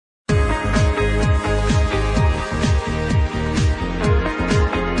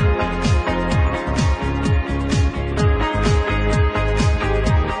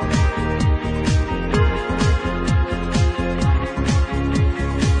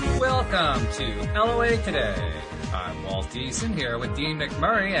Welcome to LOA Today. I'm Walt Deason here with Dean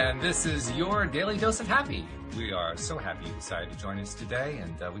McMurray, and this is your Daily Dose of Happy. We are so happy you decided to join us today,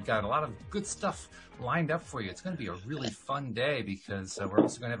 and we've got a lot of good stuff lined up for you. It's going to be a really fun day because we're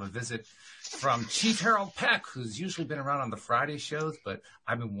also going to have a visit from Chief Harold Peck, who's usually been around on the Friday shows, but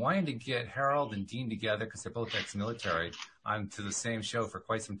I've been wanting to get Harold and Dean together because they're both ex-military onto the same show for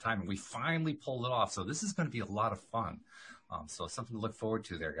quite some time, and we finally pulled it off. So this is going to be a lot of fun. So something to look forward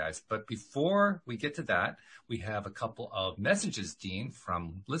to there, guys. But before we get to that, we have a couple of messages, Dean,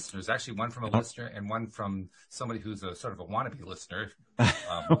 from listeners. Actually, one from a listener and one from somebody who's a sort of a wannabe listener.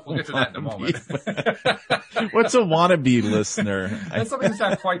 We'll get to that in a moment. What's a wannabe listener? That's something that's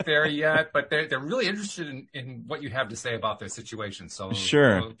not quite there yet, but they're really interested in what you have to say about their situation. So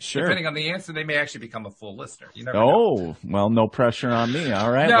sure. Depending on the answer, they may actually become a full listener. You never know. Well, no pressure on me.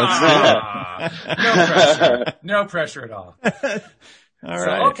 All right, let's do it. No pressure. No pressure at all. All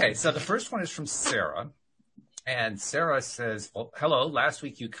right. Okay, so the first one is from Sarah. And Sarah says, well, hello. Last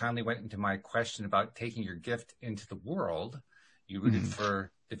week you kindly went into my question about taking your gift into the world. You rooted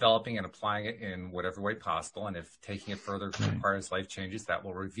for developing and applying it in whatever way possible. And if taking it further requires life changes, that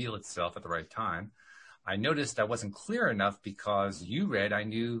will reveal itself at the right time. I noticed I wasn't clear enough because you read I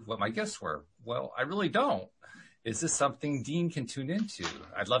knew what my gifts were. Well, I really don't. Is this something Dean can tune into?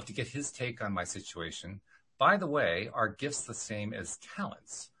 I'd love to get his take on my situation. By the way, are gifts the same as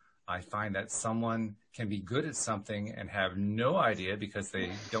talents? I find that someone can be good at something and have no idea because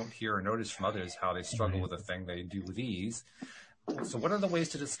they don't hear or notice from others how they struggle with a thing they do with ease. So what are the ways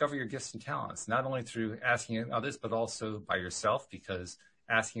to discover your gifts and talents? Not only through asking others, but also by yourself, because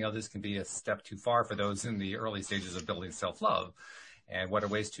asking others can be a step too far for those in the early stages of building self-love. And what are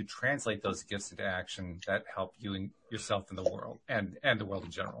ways to translate those gifts into action that help you and yourself in the world and the world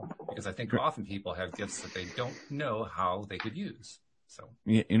in general? Because I think often people have gifts that they don't know how they could use. So,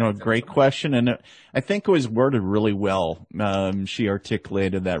 great question. And I think it was worded really well. She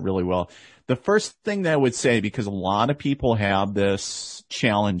articulated that really well. The first thing that I would say, because a lot of people have this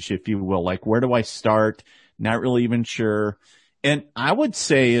challenge, if you will, like, where do I start? Not really even sure. And I would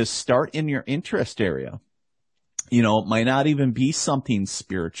say is start in your interest area. It might not even be something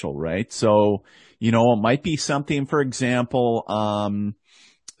spiritual, right? So, it might be something, for example,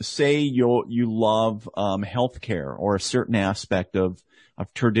 say you love, healthcare or a certain aspect of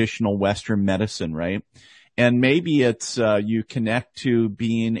traditional Western medicine, right? And maybe it's, you connect to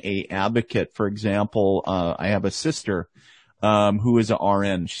being a advocate. For example, I have a sister, who is a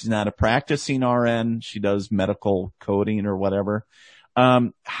RN. She's not a practicing RN. She does medical coding or whatever.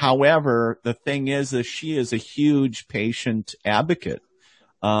 However, the thing is she is a huge patient advocate.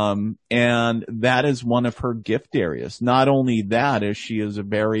 And that is one of her gift areas. Not only that, as she is a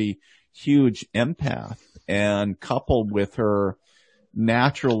very huge empath, and coupled with her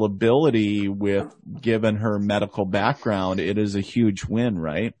natural ability given her medical background, it is a huge win,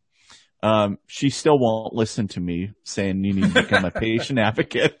 right? She still won't listen to me saying you need to become a patient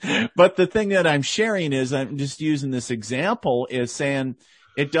advocate. But the thing that I'm sharing is I'm just using this example is saying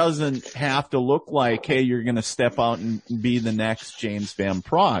it doesn't have to look like, hey, you're going to step out and be the next James Van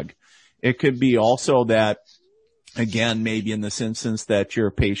Praagh. It could be also that, again, maybe in this instance that you're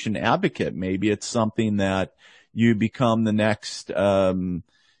a patient advocate. Maybe it's something that you become the next,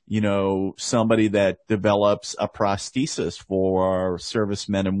 somebody that develops a prosthesis for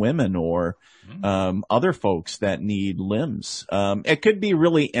servicemen and women or other folks that need limbs. It could be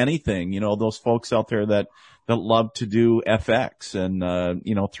really anything, those folks out there that love to do FX and,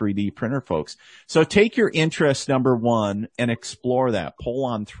 3D printer folks. So take your interest, number one, and explore that. Pull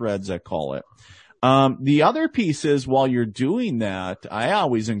on threads, I call it. The other piece is while you're doing that, I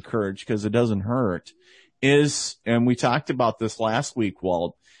always encourage, because it doesn't hurt, and we talked about this last week,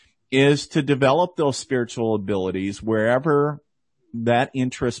 Walt, is to develop those spiritual abilities wherever that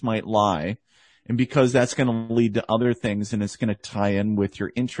interest might lie. And because that's going to lead to other things and it's going to tie in with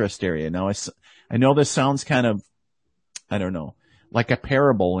your interest area. Now, I know this sounds kind of, I don't know, like a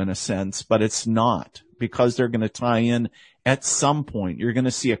parable in a sense, but it's not, because they're going to tie in at some point. You're going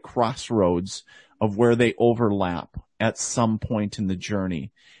to see a crossroads of where they overlap at some point in the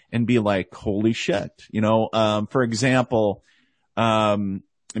journey and be like, holy shit. For example,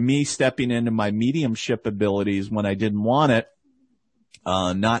 me stepping into my mediumship abilities when I didn't want it,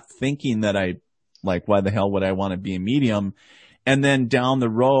 not thinking that why the hell would I want to be a medium? And then down the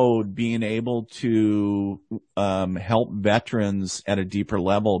road, being able to, help veterans at a deeper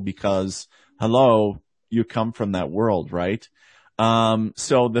level because, hello, you come from that world, right? As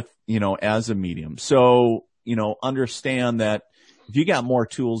a medium. So, understand that if you got more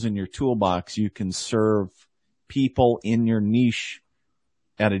tools in your toolbox, you can serve people in your niche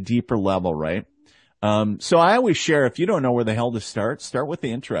at a deeper level, right? So I always share, if you don't know where the hell to start with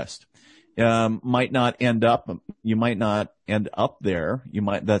the interest. You might not end up there.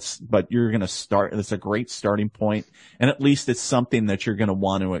 But you're going to start. That's a great starting point. And at least it's something that you're going to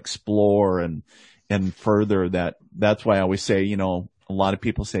want to explore and further that. That's why I always say, you know, a lot of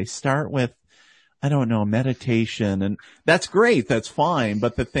people say start with, I don't know, meditation. And that's great. That's fine.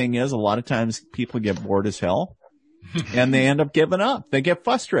 But the thing is, a lot of times people get bored as hell and they end up giving up. They get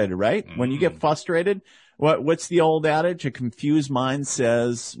frustrated, right? When you get frustrated, what's the old adage? A confused mind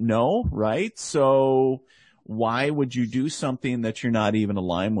says no, right? So why would you do something that you're not even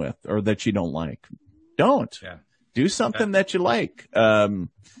aligned with or that you don't like? Don't. Yeah. Do something that you like.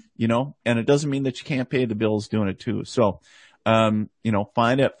 You know, and it doesn't mean that you can't pay the bills doing it too. So, you know,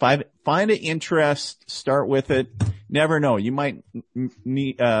 find an interest, start with it. Never know. You might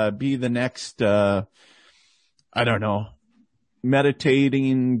be the next, I don't know,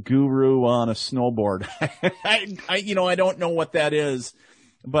 meditating guru on a snowboard. I don't know what that is,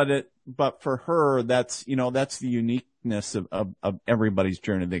 but for her, that's the uniqueness of everybody's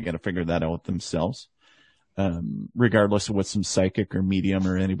journey. They got to figure that out themselves. Regardless of what some psychic or medium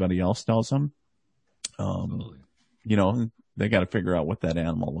or anybody else tells them. You know, they got to figure out what that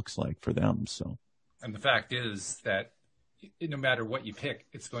animal looks like for them. So, and the fact is that no matter what you pick,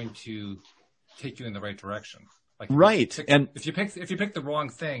 it's going to take you in the right direction. Like right. If you pick the wrong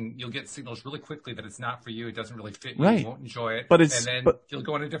thing, you'll get signals really quickly that it's not for you. It doesn't really fit you. Right. You won't enjoy it. But you'll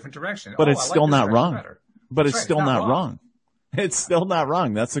go in a different direction. But it's still not wrong. But it's still not wrong. It's still not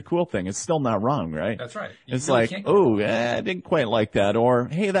wrong. That's the cool thing. It's still not wrong, right? That's right. It's really like, I didn't quite like that. Or,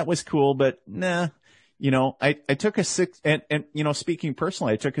 hey, that was cool, but nah. You know, I took speaking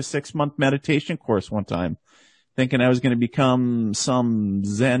personally, I took a 6-month meditation course one time thinking I was going to become some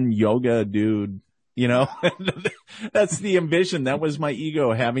Zen yoga dude, you know, that's the envision. That was my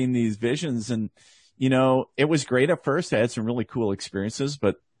ego having these visions. And, you know, it was great at first. I had some really cool experiences,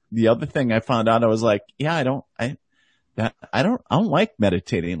 but the other thing I found out, I was like, yeah, I don't like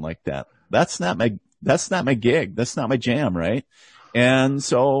meditating like that. That's not my gig. That's not my jam. Right. And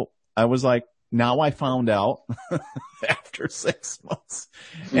so I was like, now I found out after 6 months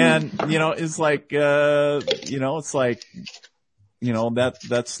and, you know, it's like, that's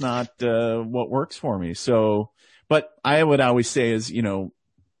not, what works for me. So, but I would always say is, you know,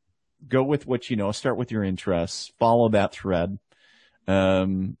 go with what you know, start with your interests, follow that thread.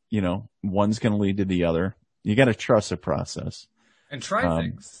 You know, one's going to lead to the other. You got to trust the process. And try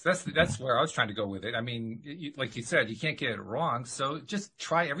things. That's where I was trying to go with it. I mean, like you said, you can't get it wrong. So just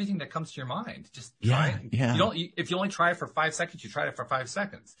try everything that comes to your mind. Just try it. Yeah. If you only try it for 5 seconds, you try it for 5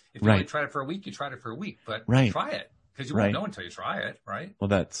 seconds. If you only try it for a week, you try it for a week. But try it because you won't know until you try it, right? Well,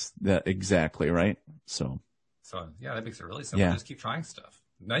 that's exactly right. So yeah, that makes it really simple. Yeah. Just keep trying stuff.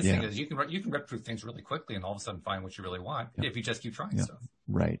 The nice thing is you can rip through things really quickly and all of a sudden find what you really want if you just keep trying stuff.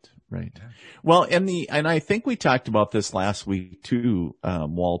 Right. Yeah. Well, and I think we talked about this last week too,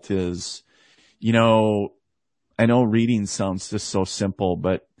 Walt, is, you know, I know reading sounds just so simple,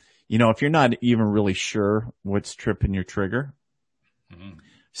 but, you know, if you're not even really sure what's tripping your trigger,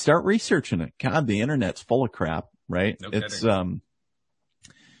 start researching it. God, the internet's full of crap, right? No it's, kidding.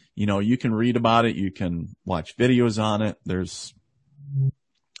 you know, you can read about it. You can watch videos on it. There's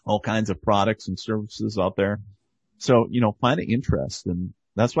all kinds of products and services out there. So, you know, find an interest. And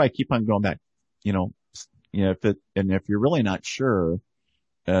that's why I keep on going back, you know, if you're really not sure,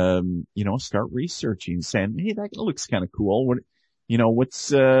 you know, start researching, saying, hey, that looks kind of cool.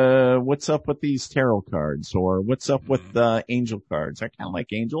 What's up with these tarot cards, or what's up with angel cards? I kind of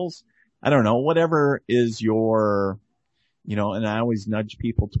like angels. I don't know, whatever is your, you know, and I always nudge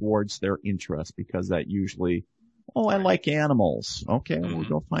people towards their interest because that usually, I like animals. Okay, we'll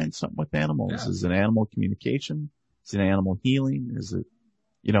go find something with animals. Yeah. Is it animal communication? Is it animal healing? Is it,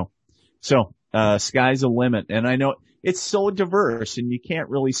 you know, so, sky's the limit. And I know it's so diverse and you can't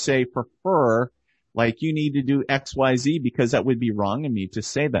really say for her, like you need to do X, Y, Z because that would be wrong of me to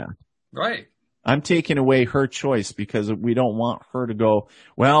say that. Right. I'm taking away her choice because we don't want her to go,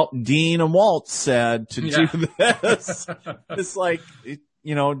 well, Dean and Walt said to do this. It's like,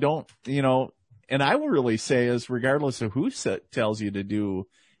 you know, don't, you know, and I would really say is regardless of who tells you to do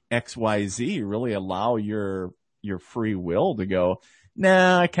X, Y, Z, really allow your free will to go,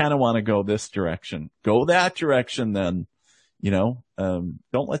 nah, I kind of want to go this direction. Go that direction then, you know,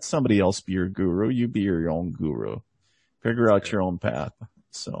 don't let somebody else be your guru. You be your own guru. Figure out your own path.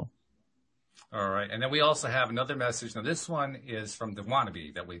 So. All right. And then we also have another message. Now this one is from the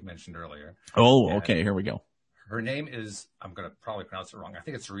wannabe that we mentioned earlier. Oh, okay. Here we go. Her name is, I'm going to probably pronounce it wrong. I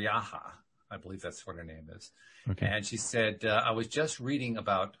think it's Riaha. I believe that's what her name is. Okay. And she said, I was just reading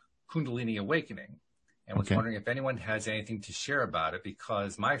about Kundalini awakening and was wondering if anyone has anything to share about it,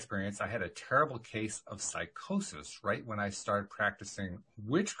 because my experience, I had a terrible case of psychosis right when I started practicing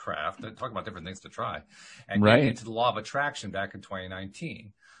witchcraft, talk about different things to try, and getting into the law of attraction back in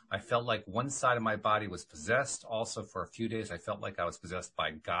 2019. I felt like one side of my body was possessed. Also, for a few days, I felt like I was possessed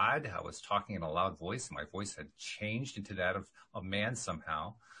by God. I was talking in a loud voice. My voice had changed into that of a man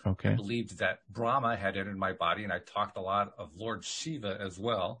somehow. Okay. I believed that Brahma had entered my body, and I talked a lot of Lord Shiva as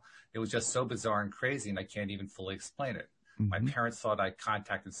well. It was just so bizarre and crazy, and I can't even fully explain it. Mm-hmm. My parents thought I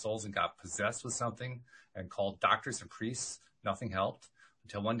contacted souls and got possessed with something and called doctors and priests. Nothing helped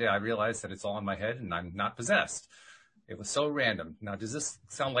until one day I realized that it's all in my head and I'm not possessed. It was so random. Now, does this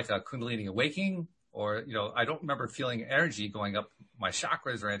sound like a Kundalini awakening? Or, I don't remember feeling energy going up my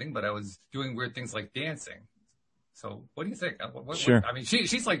chakras or anything, but I was doing weird things like dancing. So what do you think? Sure. I mean,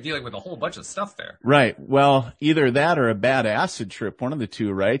 she's like dealing with a whole bunch of stuff there. Right. Well, either that or a bad acid trip, one of the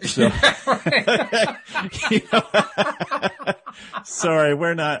two, right? So,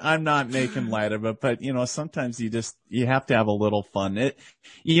 sorry, I'm not making light of it, but sometimes you have to have a little fun.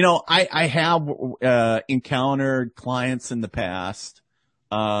 I have, encountered clients in the past,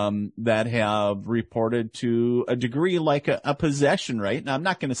 that have reported to a degree like a possession, right? Now, I'm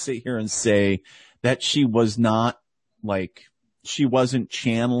not going to sit here and say that she wasn't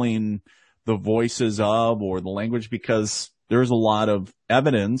channeling the voices of or the language, because there's a lot of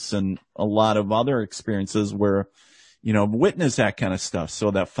evidence and a lot of other experiences where, witness that kind of stuff. So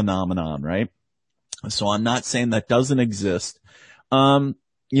that phenomenon, right? So I'm not saying that doesn't exist. And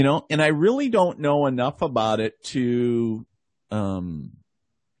I really don't know enough about it to,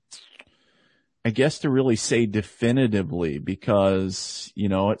 I guess to really say definitively, because,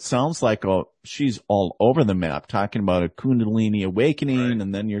 it sounds like she's all over the map talking about a Kundalini awakening. Right.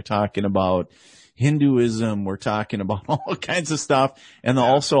 And then you're talking about Hinduism. We're talking about all kinds of stuff. And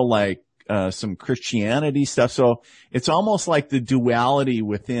also some Christianity stuff. So it's almost like the duality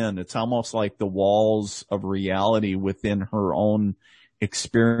within. It's almost like the walls of reality within her own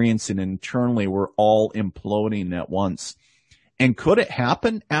experience and internally were all imploding at once. And could it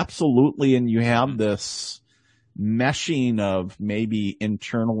happen? Absolutely. And you have this meshing of maybe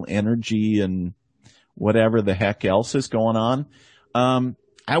internal energy and whatever the heck else is going on.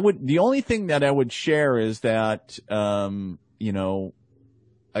 The only thing that I would share is that,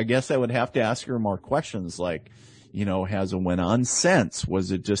 I guess I would have to ask her more questions like, has it went on since?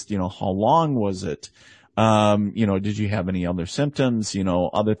 Was it just, how long was it? Did you have any other symptoms,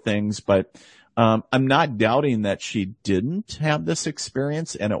 other things? But I'm not doubting that she didn't have this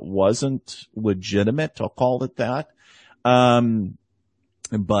experience and it wasn't legitimate. I'll call it that.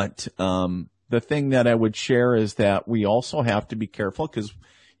 But the thing that I would share is that we also have to be careful because,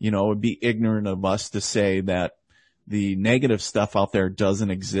 it would be ignorant of us to say that the negative stuff out there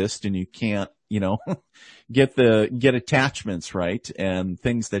doesn't exist and you can't, get attachments, right? And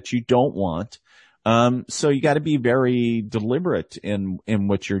things that you don't want. So you got to be very deliberate in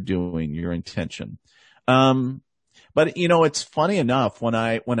what you're doing, your intention. But it's funny enough when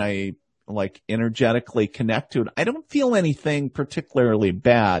I like energetically connect to it, I don't feel anything particularly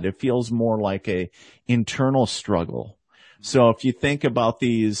bad. It feels more like a internal struggle. So if you think about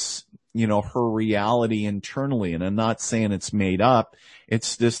these, her reality internally, and I'm not saying it's made up,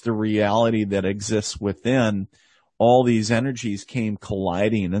 it's just the reality that exists within. All these energies came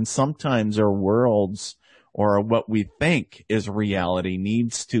colliding, and sometimes our worlds or what we think is reality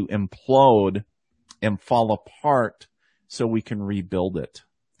needs to implode and fall apart so we can rebuild it.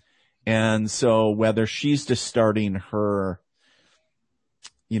 And so whether she's just starting her,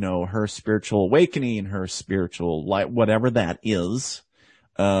 her spiritual awakening, her spiritual light, whatever that is,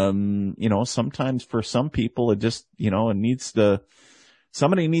 sometimes for some people it just, it needs to,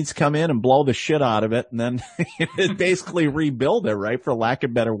 somebody needs to come in and blow the shit out of it and then basically rebuild it, right? For lack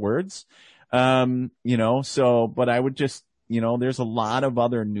of better words. But I would just, there's a lot of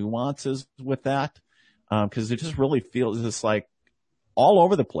other nuances with that. Cause it just really feels just like all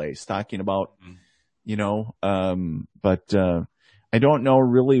over the place talking about, but I don't know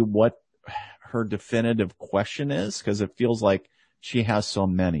really what her definitive question is cause it feels like she has so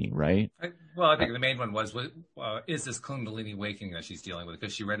many, right? I think the main one was is this Kundalini awakening that she's dealing with?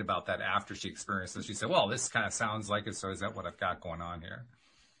 Because she read about that after she experienced it. She said, well, this kind of sounds like it. So is that what I've got going on here?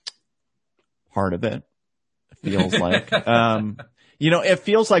 Part of it feels like, it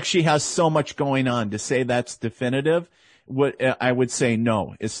feels like she has so much going on. To say that's definitive, I would say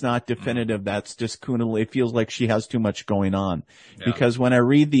no, it's not definitive. That's just Kundalini. It feels like she has too much going on because when I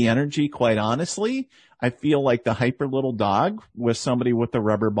read the energy, quite honestly, I feel like the hyper little dog with somebody with a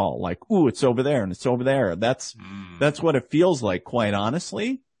rubber ball. Like, ooh, it's over there and it's over there. That's what it feels like, quite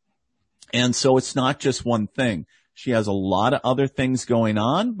honestly. And so it's not just one thing. She has a lot of other things going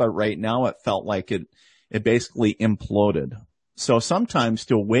on, but right now it felt like it basically imploded. So sometimes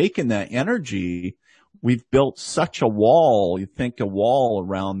to awaken that energy, we've built such a wall. You think a wall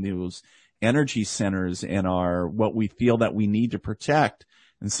around those energy centers and what we feel that we need to protect.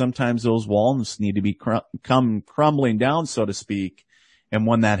 And sometimes those walls need to be come crumbling down, so to speak. And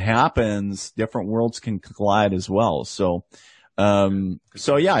when that happens, different worlds can collide as well. So,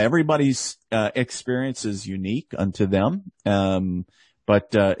 yeah, everybody's experience is unique unto them.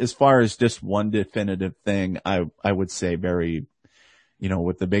 But as far as just one definitive thing, I would say very,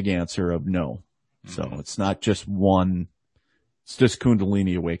 with the big answer of no. So it's not just one. It's just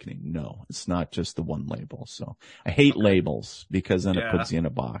Kundalini awakening. No, it's not just the one label. So I hate labels because then it puts you in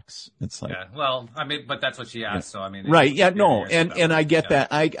a box. It's like, well, I mean, but that's what she asked. So I mean, right. Yeah. No. And I get that.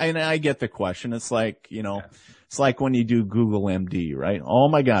 I get the question. It's like, it's like when you do Google MD, right? Oh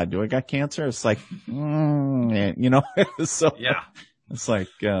my God, do I got cancer? It's like, so it's like,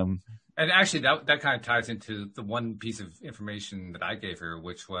 and actually, that kind of ties into the one piece of information that I gave her,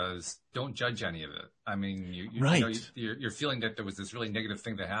 which was don't judge any of it. I mean, you're feeling that there was this really negative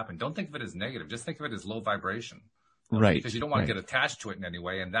thing that happened. Don't think of it as negative. Just think of it as low vibration. Right. Because you don't want to get attached to it in any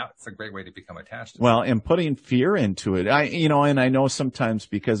way. And that's a great way to become attached to it. Well, and putting fear into it, and I know sometimes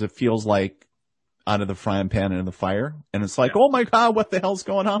because it feels like out of the frying pan into the fire. And it's like, oh my God, what the hell's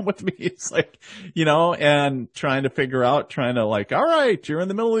going on with me? It's like, and trying to like, all right, you're in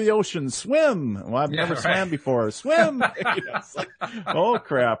the middle of the ocean, swim. Well, I've never swam before. Swim. It's like, oh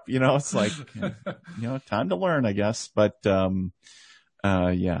crap. It's like, time to learn, I guess. But, so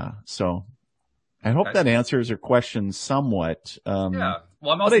I hope that answers your question somewhat.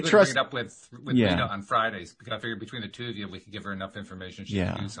 Well, I'm also going to bring it up with Rita on Fridays because I figured between the two of you, we could give her enough information she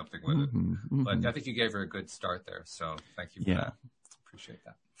can do something with it. But I think you gave her a good start there. So thank you for that. Appreciate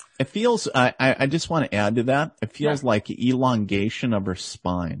that. It feels, I just want to add to that. It feels like elongation of her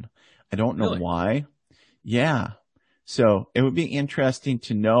spine. I don't know why. Yeah. So it would be interesting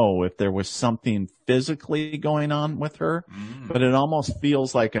to know if there was something physically going on with her, but it almost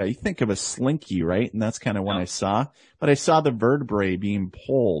feels like you think of a slinky, right? And that's kind of what I saw, but I saw the vertebrae being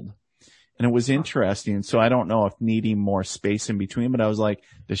pulled and it was interesting. So I don't know if needing more space in between, but I was like,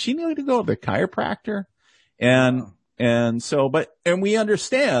 does she need to go to the chiropractor? And we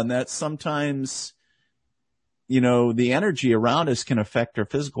understand that sometimes, the energy around us can affect our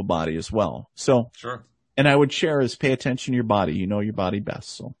physical body as well. So sure. And I would share is pay attention to your body. You know your body best.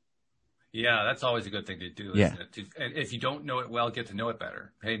 So. Yeah, that's always a good thing to do. Yeah. And if you don't know it well, get to know it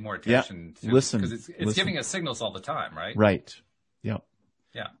better. Pay more attention to listen. Because it's giving us signals all the time, right? Right. Yep.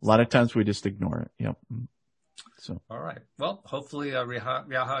 Yeah. A lot of times we just ignore it. Yep. So. All right. Well, hopefully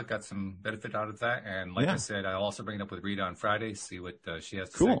Riaha got some benefit out of that. And like I said, I'll also bring it up with Rita on Friday, see what she has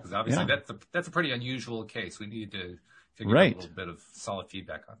to say. Because obviously that's a pretty unusual case. We need to figure out a little bit of solid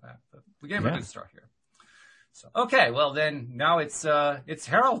feedback on that. But we gave her a good start here. So, okay, well then now it's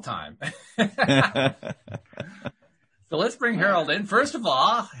Harold time. So let's bring Harold in. First of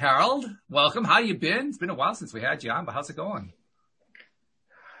all, Harold, welcome. How you been? It's been a while since we had you on, but how's it going?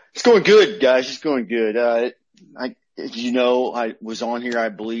 It's going good, guys. It's going good. I was on here, I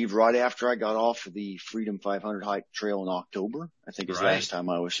believe, right after I got off of the Freedom 500 hike trail in October. I think it's last time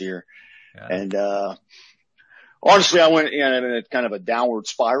I was here. Yeah. And, honestly, I went in a kind of a downward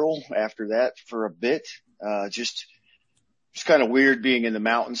spiral after that for a bit. Just kind of weird being in the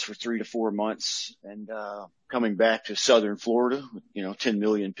mountains for 3 to 4 months and, coming back to southern Florida, 10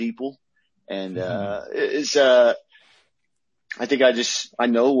 million people. And, I think I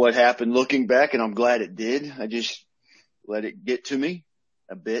know what happened looking back and I'm glad it did. I just let it get to me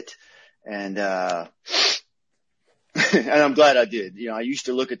a bit. And, and I'm glad I did. I used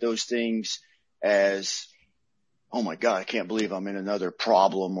to look at those things as, oh my God, I can't believe I'm in another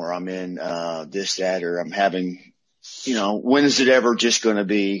problem or I'm in, this, that, or I'm having, when is it ever just going to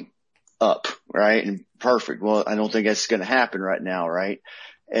be up, right? And perfect. Well, I don't think that's going to happen right now, right?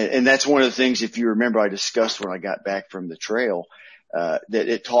 And that's one of the things, if you remember, I discussed when I got back from the trail, that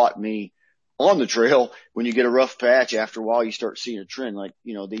it taught me on the trail, when you get a rough patch, after a while, you start seeing a trend like,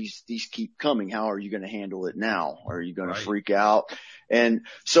 these keep coming. How are you going to handle it now? Are you going to freak out? And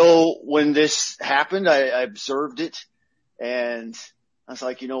so when this happened, I observed it and I was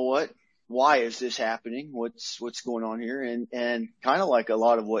like, you know what? Why is this happening? What's going on here? And kind of like a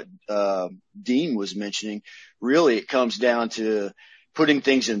lot of what, Dean was mentioning, really it comes down to putting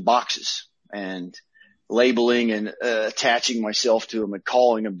things in boxes and labeling and attaching myself to them and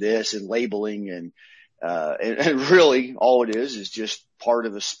calling them this and labeling. And And really all it is just part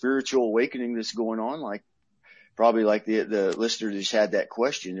of a spiritual awakening that's going on. Like probably like the listener just had that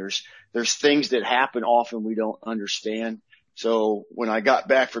question. There's things that happen often we don't understand. So when I got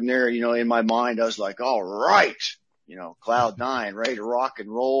back from there, in my mind, I was like, all right, cloud 9, ready to rock and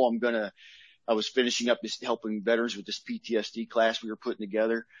roll. I was finishing up this helping veterans with this PTSD class we were putting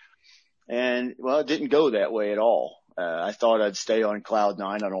together. And well, it didn't go that way at all. I thought I'd stay on cloud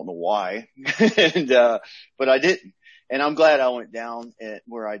 9. I don't know why. But I didn't. And I'm glad I went down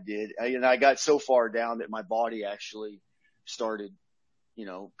where I did. And I got so far down that my body actually started,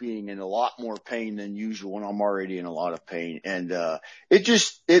 being in a lot more pain than usual. And I'm already in a lot of pain. And,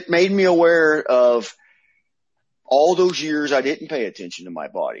 it made me aware of all those years I didn't pay attention to my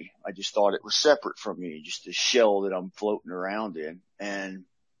body. I just thought it was separate from me, just a shell that I'm floating around in. And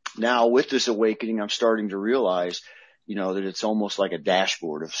now with this awakening, I'm starting to realize, that it's almost like a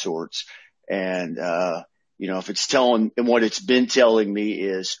dashboard of sorts. And, if it's telling, and what it's been telling me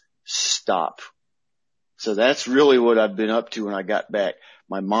is stop. So that's really what I've been up to when I got back.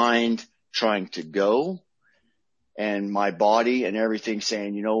 My mind trying to go and my body and everything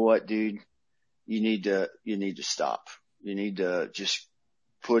saying, you know what, dude, you need to stop. You need to just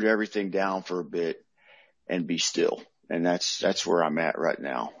put everything down for a bit and be still. And that's where I'm at right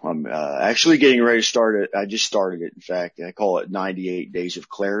now. I'm actually getting ready to start it. I just started it. In fact, I call it 98 Days of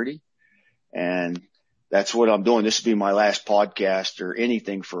Clarity. And that's what I'm doing. This will be my last podcast or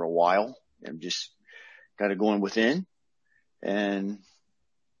anything for a while. I'm just kind of going within and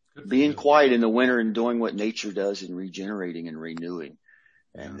being quiet in the winter and doing what nature does and regenerating and renewing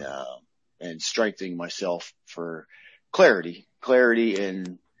and strengthening myself for clarity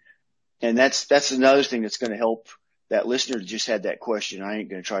and that's another thing that's going to help. That listener just had that question. I ain't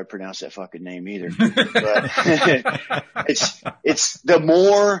going to try to pronounce that fucking name either. But it's the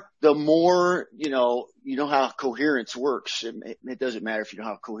more, how coherence works. It doesn't matter if you know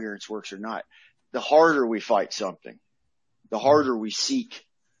how coherence works or not. The harder we fight something, the harder we seek,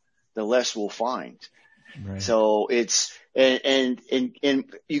 the less we'll find. Right. So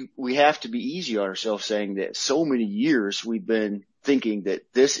we have to be easy on ourselves saying that so many years we've been thinking that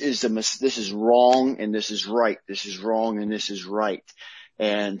this is wrong and this is right. This is wrong and this is right.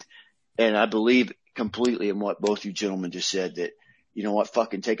 And I believe completely in what both you gentlemen just said that,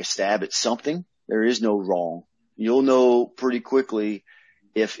 fucking take a stab at something. There is no wrong. You'll know pretty quickly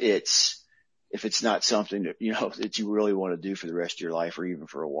if it's not something that, that you really want to do for the rest of your life or even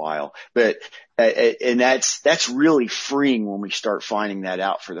for a while. But, and that's really freeing when we start finding that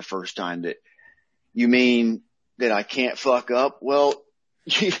out for the first time that you mean that I can't fuck up. Well,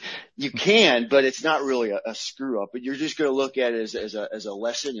 you can, but it's not really a screw up, but you're just going to look at it as a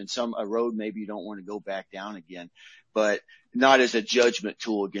lesson and a road maybe you don't want to go back down again, but not as a judgment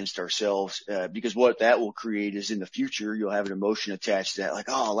tool against ourselves. Because what that will create is in the future, you'll have an emotion attached to that. Like,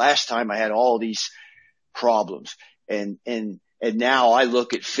 oh, last time I had all these problems and now I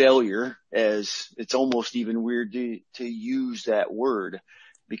look at failure as it's almost even weird to use that word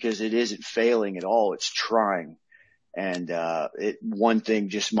because it isn't failing at all. It's trying. And, one thing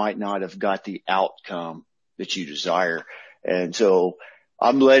just might not have got the outcome that you desire. And so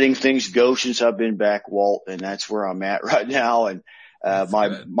I'm letting things go since I've been back, Walt, and that's where I'm at right now. And,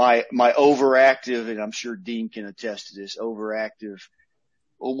 my overactive, and I'm sure Dean can attest to this, overactive,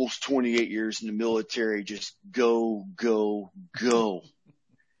 almost 28 years in the military, just go.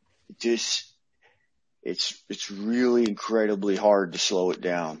 It's really incredibly hard to slow it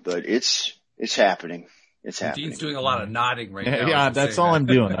down, but it's happening. It's happening. Dean's doing a lot of nodding right now. Yeah, that's all I'm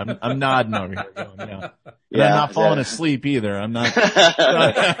doing. I'm nodding over here. Yeah. I'm not falling asleep either. I'm not.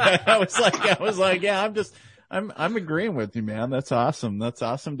 I was like, yeah, I'm agreeing with you, man. That's awesome. That's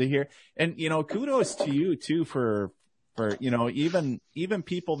awesome to hear. And, kudos to you too for, even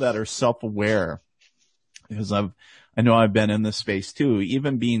people that are self-aware, because I know I've been in this space too,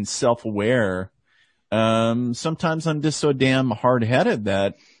 even being self-aware. Sometimes I'm just so damn hard-headed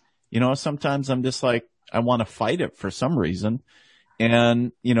that, sometimes I'm just like, I want to fight it for some reason.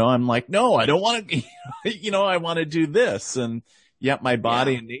 And, I'm like, no, I don't want to, I want to do this. And yet my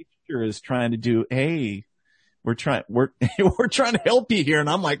body and nature is trying to do, hey, we're trying to help you here. And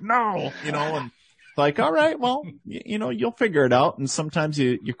I'm like, no, and like, all right, well, you'll figure it out. And sometimes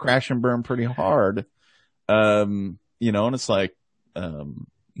you crash and burn pretty hard. And it's like,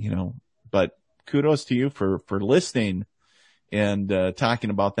 but kudos to you for listening and talking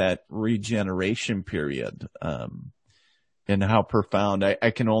about that regeneration period, and how profound.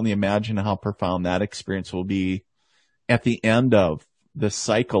 I can only imagine how profound that experience will be at the end of the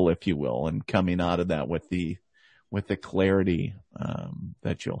cycle, if you will, and coming out of that with the clarity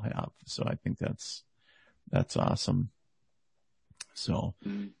that you'll have. So I think that's That's awesome. So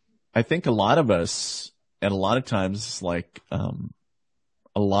I think a lot of us, and a lot of times, like,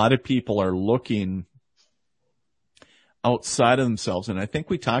 a lot of people are looking outside of themselves. And I think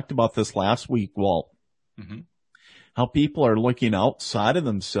we talked about this last week, Walt, how people are looking outside of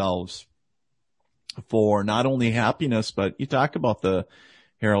themselves for not only happiness, but you talk about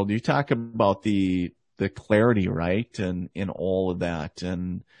Harold, you talk about the clarity, right? And in all of that.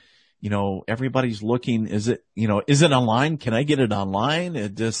 And, everybody's looking, is it online? Can I get it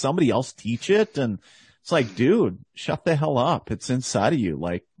online? Does somebody else teach it? And it's like, dude, shut the hell up. It's inside of you.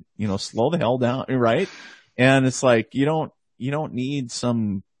 Like, slow the hell down, right? And it's like, you don't need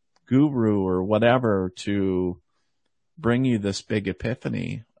some guru or whatever to bring you this big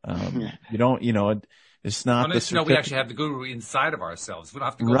epiphany. You don't, it's not we actually have the guru inside of ourselves. We don't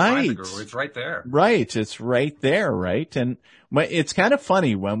have to go find the guru. It's right there. Right. It's right there. Right. And it's kind of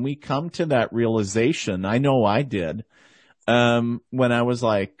funny when we come to that realization. I know I did, when I was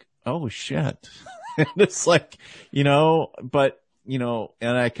like, oh shit. It's like, but,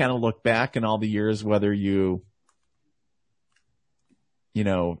 and I kind of look back in all the years, whether you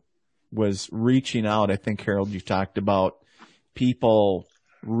was reaching out. I think, Harold, you talked about people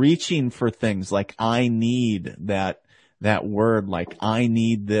reaching for things like, I need that word, like I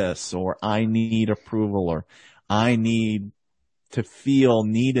need this, or I need approval, or I need to feel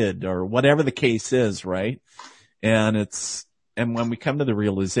needed, or whatever the case is, right? And when we come to the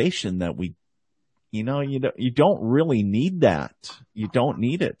realization that you don't really need that. You don't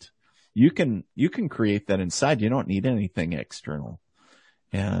need it. You can create that inside. You don't need anything external.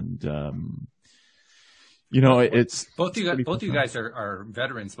 And, it's both of you guys are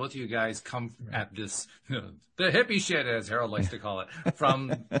veterans. Both of you guys come at this, the hippie shit, as Harold likes to call it, from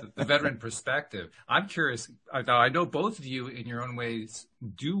the veteran perspective. I'm curious. I know both of you, in your own ways,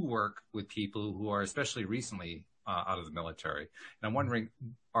 do work with people who are especially recently out of the military. And I'm wondering,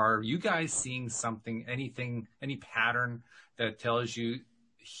 are you guys seeing something, any pattern that tells you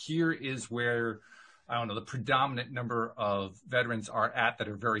here is where, I don't know, the predominant number of veterans are at that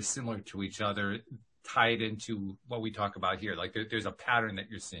are very similar to each other, tied into what we talk about here? Like there's a pattern that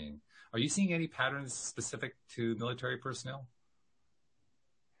you're seeing. Are you seeing any patterns specific to military personnel?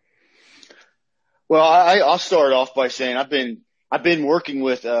 Well, I'll start off by saying I've been working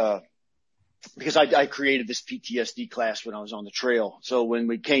with, because I created this PTSD class when I was on the trail. So when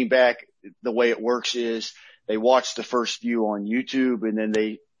we came back, the way it works is they watch the first few on YouTube, and then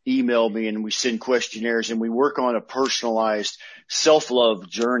they email me, and we send questionnaires, and we work on a personalized self-love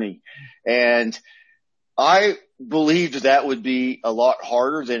journey. And I believed that would be a lot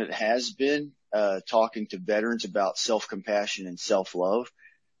harder than it has been, talking to veterans about self-compassion and self-love.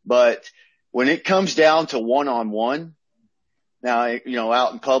 But when it comes down to one-on-one, now,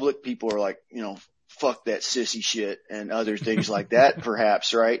 out in public, people are like, fuck that sissy shit and other things like that,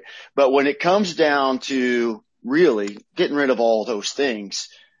 perhaps, right? But when it comes down to really getting rid of all those things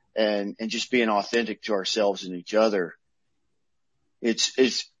and just being authentic to ourselves and each other, it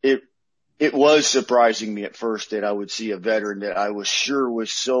was surprising me at first that I would see a veteran that I was sure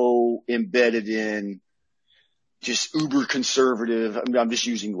was so embedded in just uber conservative. I'm just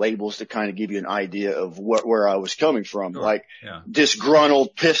using labels to kind of give you an idea of where I was coming from. Sure. Like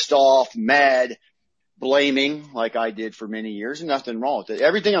disgruntled, pissed off, mad, blaming, like I did for many years, and nothing wrong with it.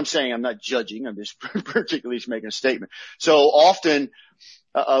 Everything I'm saying, I'm not judging. I'm just particularly just making a statement. So often,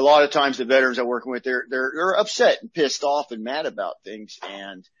 a lot of times the veterans I'm working with, they're upset and pissed off and mad about things.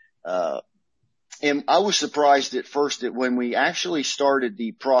 And I was surprised at first that when we actually started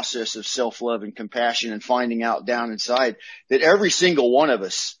the process of self-love and compassion and finding out down inside that every single one of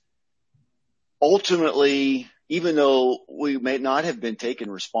us ultimately, even though we may not have been taking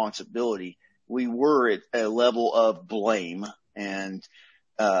responsibility, we were at a level of blame and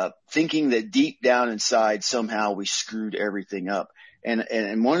thinking that deep down inside somehow we screwed everything up.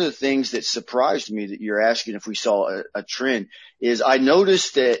 And one of the things that surprised me that you're asking if we saw a trend is I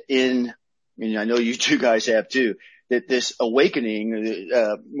noticed that and I know you two guys have too, that this awakening,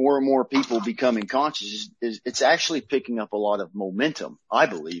 more and more people becoming conscious it's actually picking up a lot of momentum, I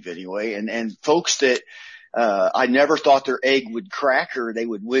believe anyway. And folks that, I never thought their egg would crack or they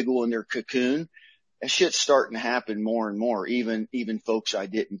would wiggle in their cocoon, that shit's starting to happen more and more, even folks I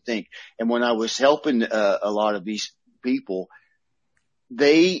didn't think. And when I was helping, a lot of these people,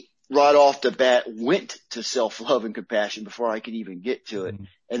 they right off the bat went to self-love and compassion before I could even get to it.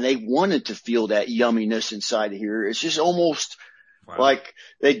 And they wanted to feel that yumminess inside of here. It's just almost like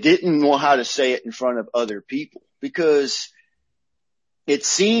they didn't know how to say it in front of other people because it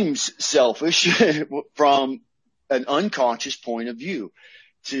seems selfish from an unconscious point of view.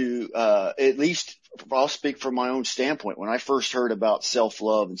 at least I'll speak from my own standpoint. When I first heard about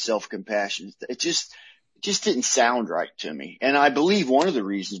self-love and self-compassion, it just didn't sound right to me. And I believe one of the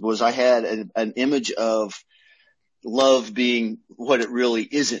reasons was I had an image of love being what it really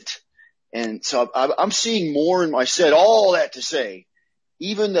isn't. And so I'm seeing more in my set, all that to say,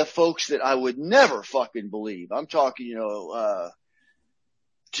 even the folks that I would never fucking believe. I'm talking,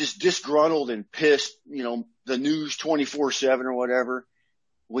 just disgruntled and pissed, the news 24/7 or whatever.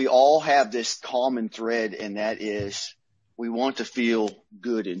 We all have this common thread, and that is we want to feel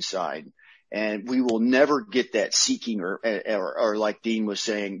good inside. And we will never get that seeking or like Dean was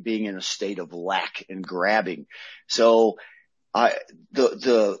saying, being in a state of lack and grabbing. So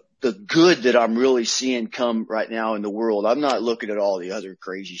the good that I'm really seeing come right now in the world, I'm not looking at all the other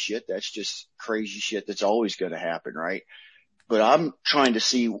crazy shit. That's just crazy shit that's always going to happen, right? But I'm trying to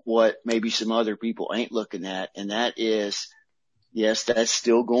see what maybe some other people ain't looking at. And that is, yes, that's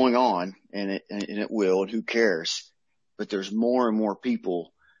still going on and it will, and who cares? But there's more and more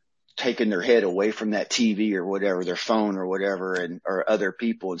people taking their head away from that TV or whatever, their phone or whatever, or other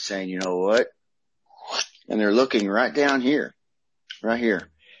people, and saying, you know what? And they're looking right down here, right here.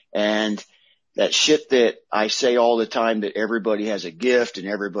 And that shit that I say all the time, that everybody has a gift and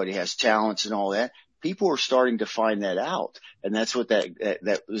everybody has talents and all that, people are starting to find that out. And that's what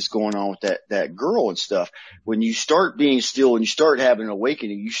that was going on with that girl and stuff. When you start being still and you start having an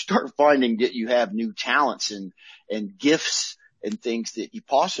awakening, you start finding that you have new talents and gifts and things that you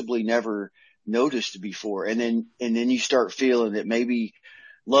possibly never noticed before. And then you start feeling that maybe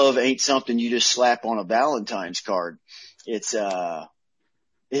love ain't something you just slap on a Valentine's card. It's,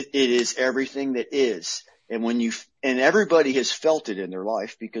 it is everything that is. And and everybody has felt it in their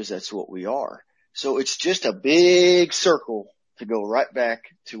life, because that's what we are. So it's just a big circle to go right back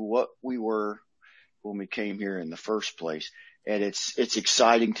to what we were when we came here in the first place. And it's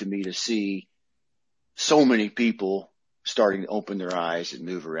exciting to me to see so many people starting to open their eyes and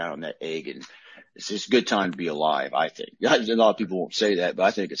move around that egg. And it's just a good time to be alive, I think. A lot of people won't say that, but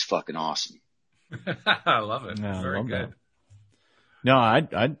I think it's fucking awesome. I love it. Yeah, Very good. That. No,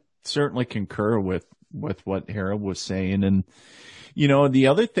 I certainly concur with what Harold was saying. And, the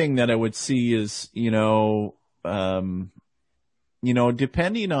other thing that I would see is, depending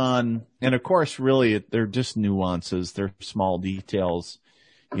on, and of course, really, they're just nuances. They're small details.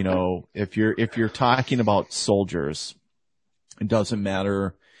 If you're talking about soldiers, it doesn't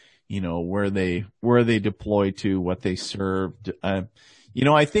matter, where they deploy to, what they served. I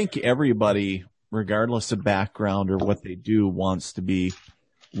think everybody, regardless of background or what they do, wants to be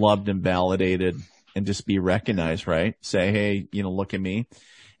loved and validated and just be recognized, right? Say, hey, look at me.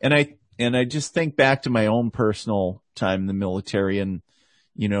 And I just think back to my own personal time in the military, and,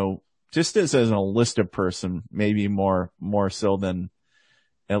 just as an enlisted person, maybe more so than,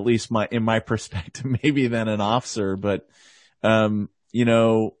 at least in my perspective, maybe than an officer. But,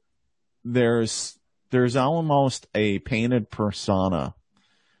 there's almost a painted persona,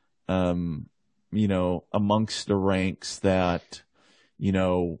 amongst the ranks that,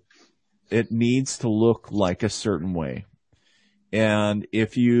 it needs to look like a certain way. And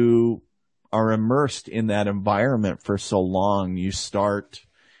if you are immersed in that environment for so long, you start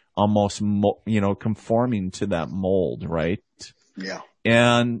almost, conforming to that mold, right? Yeah.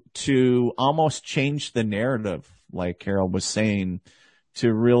 And to almost change the narrative, like Harold was saying,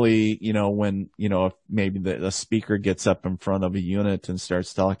 to really, when, if maybe the speaker gets up in front of a unit and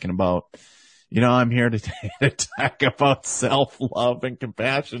starts talking about, I'm here to talk about self-love and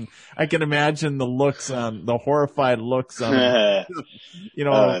compassion. I can imagine the horrified looks on,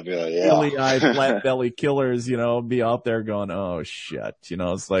 silly-eyed, flat-belly killers, be out there going, oh, shit.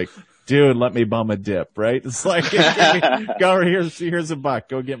 It's like, dude, let me bum a dip, right? It's like, go, here's a buck.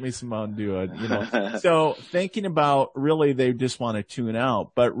 Go get me some Mountain Dew, So thinking about, really, they just want to tune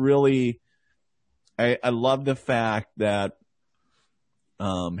out. But really, I love the fact that,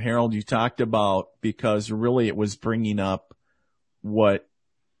 Harold, you talked about, because really it was bringing up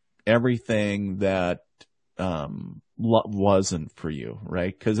everything that, wasn't for you,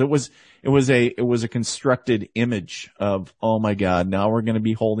 right? Cause it was a constructed image of, oh my God, now we're going to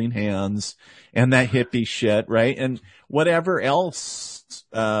be holding hands and that hippie shit, right? And whatever else,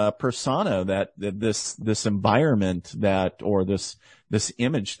 persona that this environment or this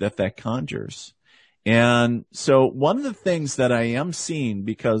image that conjures. And so one of the things that I am seeing,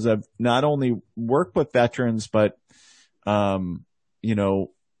 because I've not only worked with veterans, but,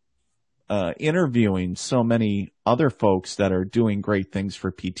 interviewing so many other folks that are doing great things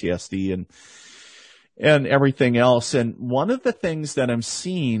for PTSD and everything else. And one of the things that I'm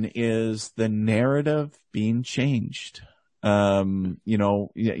seeing is the narrative being changed. There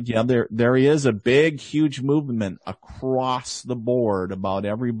is a big, huge movement across the board about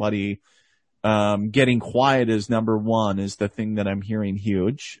everybody, getting quiet is number one is the thing that I'm hearing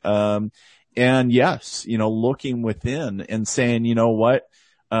huge. And yes, looking within and saying, you know what?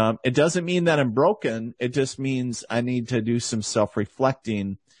 It doesn't mean that I'm broken. It just means I need to do some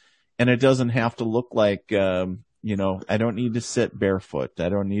self-reflecting, and it doesn't have to look like, I don't need to sit barefoot. I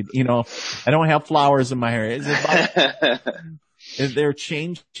don't need, I don't have flowers in my hair. Is it about, they're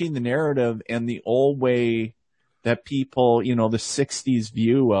changing the narrative and the old way that people, the 60s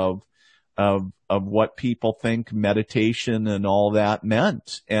view of what people think meditation and all that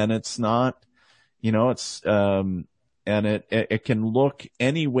meant. And it's not, and it can look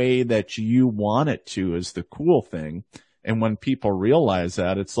any way that you want it to is the cool thing. And when people realize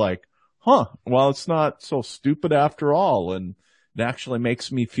that, it's like, well, it's not so stupid after all. And it actually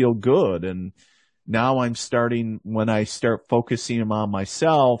makes me feel good. And now when I start focusing on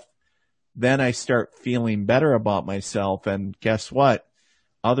myself, then I start feeling better about myself. And guess what?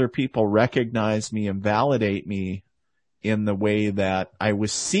 Other people recognize me and validate me in the way that I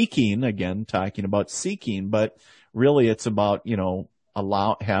was seeking, again, talking about seeking, but really it's about,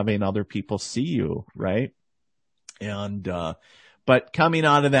 having other people see you, right? And, but coming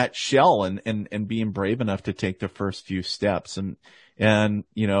out of that shell and being brave enough to take the first few steps and,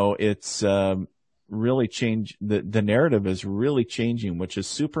 it's, really changed. The narrative is really changing, which is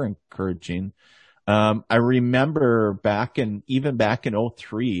super encouraging. I remember back in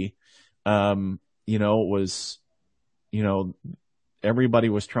 '03, it was, everybody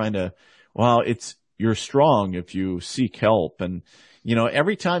was trying to, well, you're strong if you seek help. And,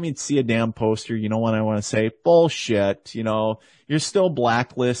 every time you'd see a damn poster, what I want to say? Bullshit. You're still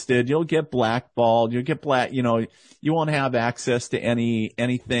blacklisted. You'll get blackballed. You'll get you won't have access to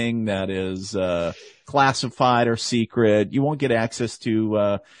anything that is, classified or secret. You won't get access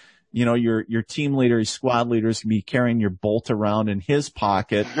to, your team leader, your squad leaders can be carrying your bolt around in his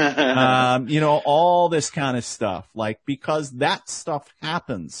pocket. All this kind of stuff, because that stuff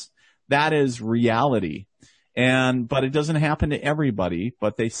happens. That is reality. But it doesn't happen to everybody,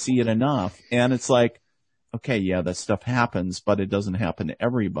 but they see it enough. And it's like, okay, yeah, that stuff happens, but it doesn't happen to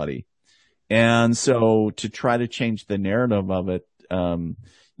everybody. And so to try to change the narrative of it,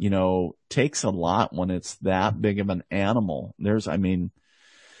 takes a lot when it's that big of an animal.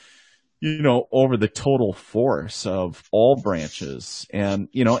 Over the total force of all branches. And,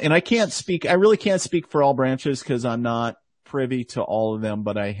 and I really can't speak for all branches because I'm not privy to all of them,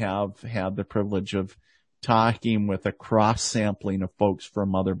 but I have had the privilege of talking with a cross sampling of folks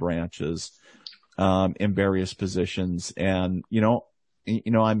from other branches, in various positions. And,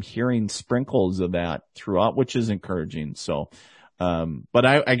 I'm hearing sprinkles of that throughout, which is encouraging. So, but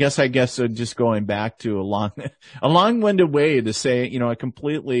I guess just going back to a long-winded way to say, I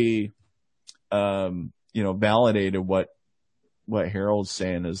completely, validated what Harold's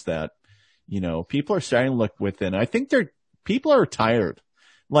saying is that, people are starting to look within. I think people are tired.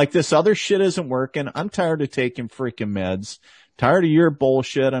 Like this other shit isn't working. I'm tired of taking freaking meds. Tired of your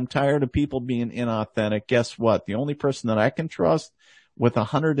bullshit. I'm tired of people being inauthentic. Guess what? The only person that I can trust with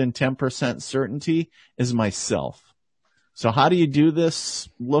 110% certainty is myself. So how do you do this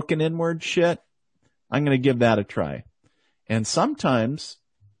looking inward shit? I'm going to give that a try. And sometimes,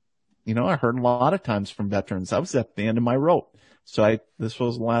 I heard a lot of times from veterans, I was at the end of my rope. So this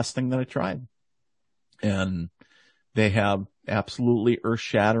was the last thing that I tried. And they have absolutely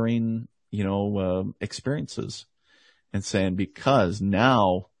earth-shattering, experiences. And saying, because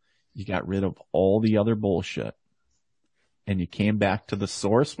now you got rid of all the other bullshit and you came back to the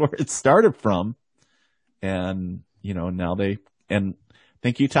source where it started from. And, now and I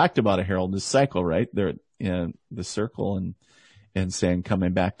think you talked about it, Harold, this cycle, right? They're in the circle and saying,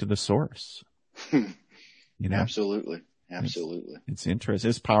 coming back to the source. Absolutely. It's interesting.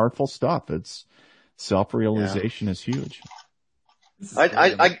 It's powerful stuff. It's self-realization is huge.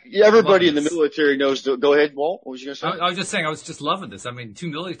 Everybody in the military knows. Go ahead, Walt. What was you going to say? I was just saying, I was just loving this. I mean, two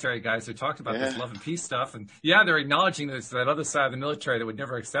military guys who talked about this love and peace stuff. And they're acknowledging that other side of the military that would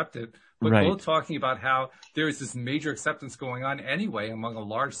never accept it. But both talking about how there is this major acceptance going on anyway among a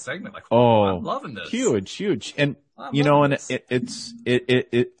large segment. Like, I'm loving this. Huge. And,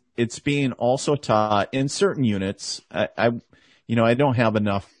 it's being also taught in certain units. I don't have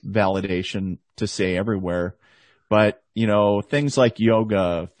enough validation to say everywhere. But, things like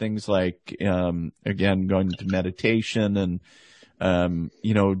yoga, things like, again, going to meditation and,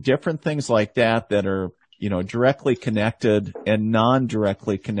 different things like that are, directly connected and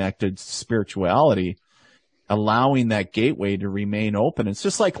non-directly connected to spirituality, allowing that gateway to remain open. It's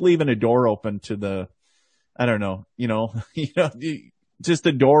just like leaving a door open to the, I don't know, just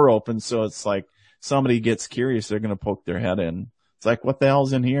the door opens. So it's like somebody gets curious. They're going to poke their head in. It's like, what the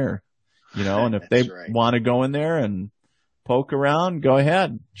hell's in here? And if they want to go in there and poke around, go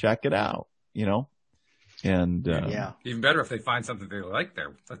ahead, check it out, and, even better if they find something they like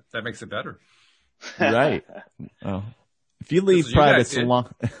there. That makes it better. Right. If you leave privates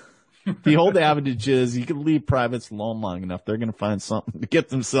alone, the old adage is you can leave privates alone long enough, they're going to find something to get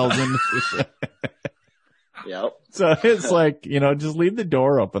themselves into. Yep. So it's like, just leave the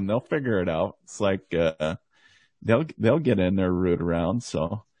door open. They'll figure it out. It's like, they'll get in there, root around.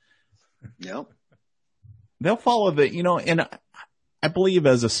 So. Yep. They'll follow and I believe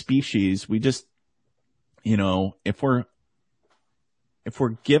as a species, we just, if we're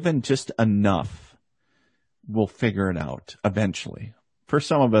given just enough, we'll figure it out eventually. For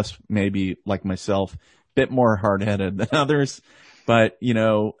some of us, maybe like myself, a bit more hard-headed than others, but,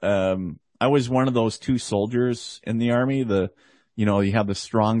 I was one of those two soldiers in the Army. You have the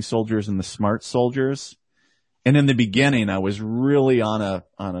strong soldiers and the smart soldiers. And in the beginning, I was really on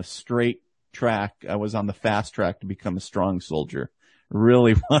a straight track. I was on the fast track to become a strong soldier.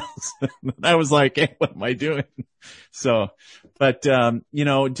 Really was. I was like, hey, what am I doing? So, but,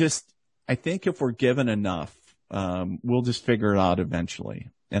 I think if we're given enough, we'll just figure it out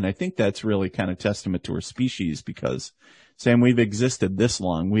eventually. And I think that's really kind of testament to our species because Sam, we've existed this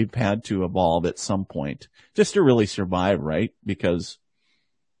long. We've had to evolve at some point just to really survive, right? Because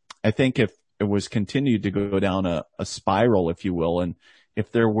I think if it was continued to go down a spiral, if you will, and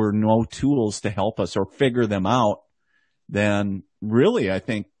if there were no tools to help us or figure them out, then really I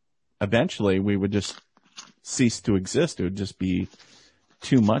think eventually we would just cease to exist. It would just be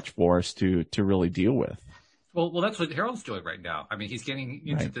too much for us to really deal with. Well, that's what Harold's doing right now. I mean, he's getting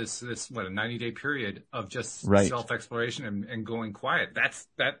into this, a 90-day period of just self-exploration and going quiet. That's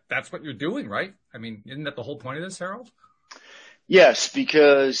what you're doing, right? I mean, isn't that the whole point of this, Harold? Yes,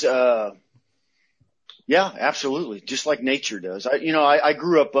 because, yeah, absolutely. Just like nature does. I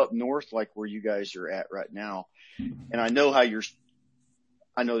grew up north, like where you guys are at right now. And I know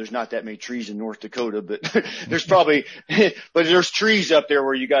I know there's not that many trees in North Dakota, but there's but there's trees up there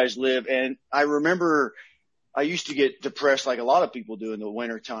where you guys live. And I remember I used to get depressed like a lot of people do in the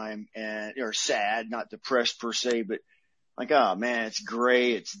wintertime or sad, not depressed per se, but like, oh man, it's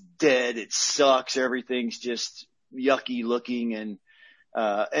gray. It's dead. It sucks. Everything's just yucky looking. And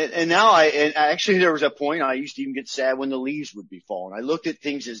now actually there was a point I used to even get sad when the leaves would be falling. I looked at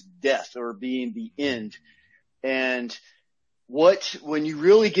things as death or being the end. And when you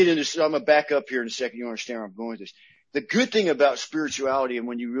really get into, so I'm going to back up here in a second. You understand where I'm going with this. The good thing about spirituality and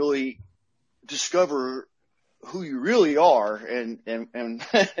when you really discover who you really are and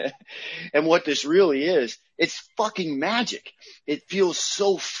and what this really is, it's fucking magic. It feels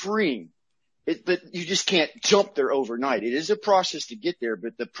so freeing. But you just can't jump there overnight. It is a process to get there,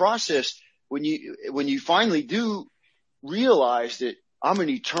 but the process, when you finally do realize that I'm an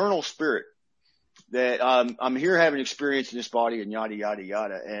eternal spirit, that I'm here having experience in this body and yada, yada,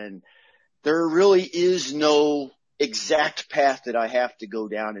 yada. And there really is no exact path that I have to go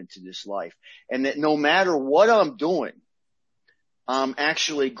down into this life. And that no matter what I'm doing, I'm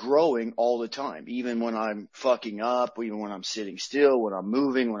actually growing all the time. Even when I'm fucking up, even when I'm sitting still, when I'm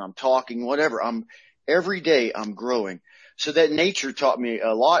moving, when I'm talking, whatever, every day I'm growing. So that nature taught me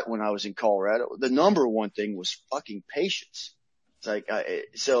a lot when I was in Colorado. The number one thing was fucking patience. It's like,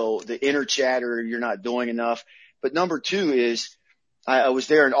 so the inner chatter, you're not doing enough. But number two is I was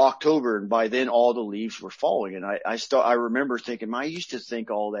there in October and by then all the leaves were falling. And I remember thinking, I used to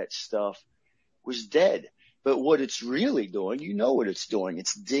think all that stuff was dead. But what it's really doing, what it's doing.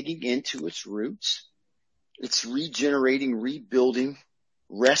 It's digging into its roots. It's regenerating, rebuilding,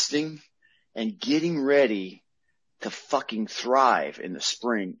 resting, and getting ready to fucking thrive in the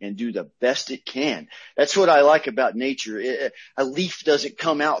spring and do the best it can. That's what I like about nature. A leaf doesn't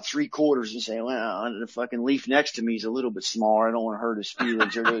come out 3/4 and say, well, the fucking leaf next to me is a little bit smaller. I don't want to hurt his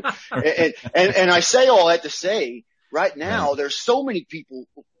feelings. And I say all that to say right now, there's so many people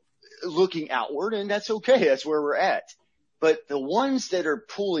looking outward and that's okay. That's where we're at. But the ones that are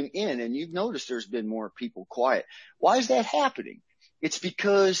pulling in, and you've noticed there's been more people quiet. Why is that happening? It's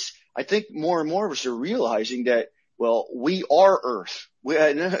because I think more and more of us are realizing that, well, we are Earth.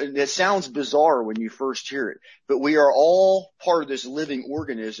 That sounds bizarre when you first hear it, but we are all part of this living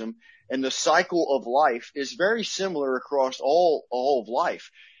organism, and the cycle of life is very similar across all of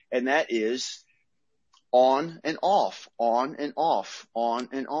life, and that is on and off, on and off, on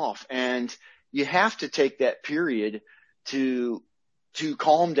and off. And you have to take that period to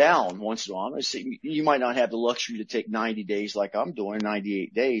calm down once in a while. You might not have the luxury to take 90 days like I'm doing,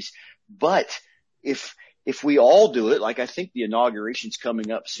 98 days, but if if we all do it, like I think the inauguration's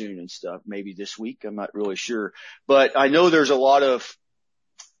coming up soon and stuff, maybe this week, I'm not really sure, but I know there's a lot of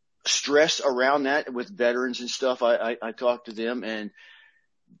stress around that with veterans and stuff. I talked to them, and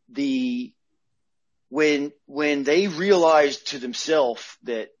when they realized to themselves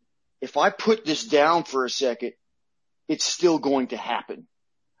that if I put this down for a second, it's still going to happen.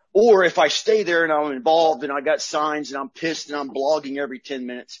 Or if I stay there and I'm involved and I got signs and I'm pissed and I'm blogging every 10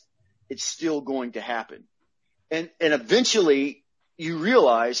 minutes, it's still going to happen. And eventually you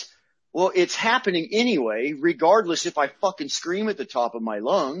realize, well, it's happening anyway, regardless if I fucking scream at the top of my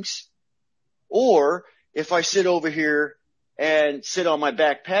lungs or if I sit over here and sit on my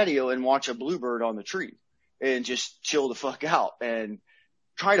back patio and watch a bluebird on the tree and just chill the fuck out and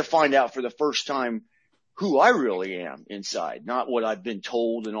try to find out for the first time who I really am inside, not what I've been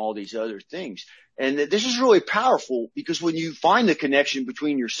told and all these other things. And this is really powerful because when you find the connection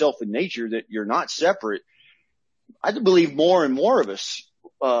between yourself and nature, that you're not separate, I believe more and more of us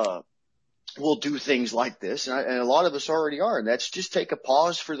will do things like this. And a lot of us already are. And that's just take a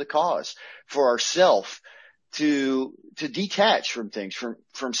pause for the cause, for ourself to detach from things,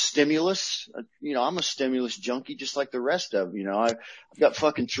 from stimulus. You know, I'm a stimulus junkie just like the rest of them. You know, I've got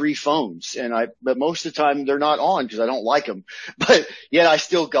fucking 3 phones but most of the time they're not on because I don't like them, but yet I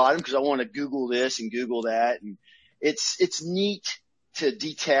still got them because I want to Google this and Google that. And it's neat to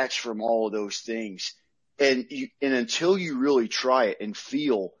detach from all of those things. And until you really try it and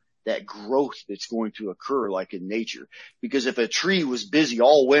feel that growth that's going to occur like in nature. Because if a tree was busy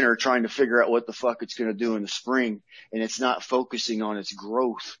all winter trying to figure out what the fuck it's going to do in the spring and it's not focusing on its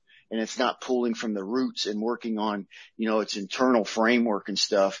growth and it's not pulling from the roots and working on, you know, its internal framework and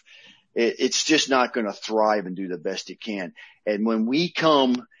stuff, it's just not going to thrive and do the best it can. And when we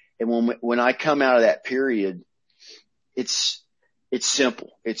come and when I come out of that period, it's simple.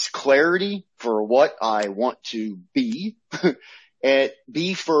 It's clarity for what I want to be. And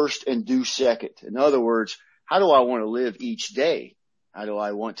be first and do second. In other words, how do I want to live each day? How do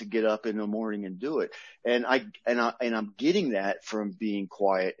I want to get up in the morning and do it? And I'm getting that from being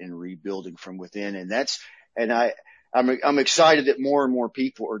quiet and rebuilding from within. I'm excited that more and more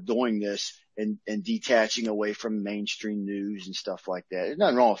people are doing this and detaching away from mainstream news and stuff like that. There's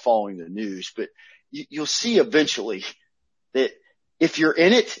nothing wrong with following the news, but you'll see eventually that if you're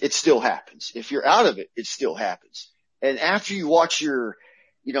in it, it still happens. If you're out of it, it still happens. And after you watch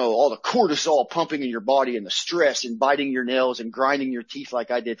all the cortisol pumping in your body and the stress and biting your nails and grinding your teeth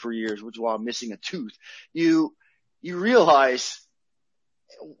like I did for years, which is why I'm missing a tooth, you realize,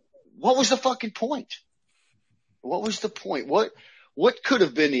 what was the fucking point? What was the point? What could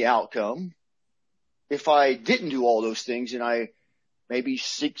have been the outcome if I didn't do all those things and I maybe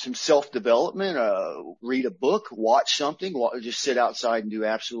seek some self-development, read a book, watch something, just sit outside and do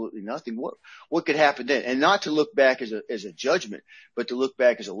absolutely nothing? What could happen then? And not to look back as a judgment, but to look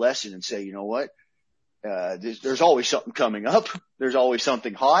back as a lesson and say, you know what? There's always something coming up. There's always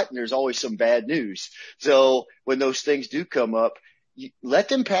something hot and there's always some bad news. So when those things do come up, let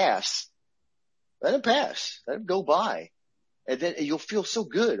them pass. Let them pass. Let them go by. And then you'll feel so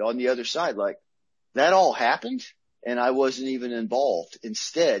good on the other side. Like that all happened. And I wasn't even involved.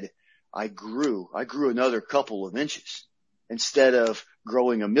 Instead, I grew another couple of inches instead of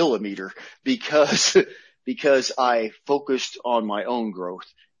growing a millimeter because I focused on my own growth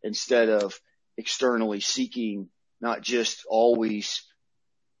instead of externally seeking not just always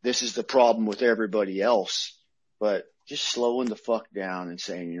this is the problem with everybody else, but just slowing the fuck down and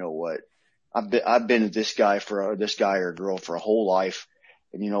saying, you know what? I've been this guy or girl for a whole life.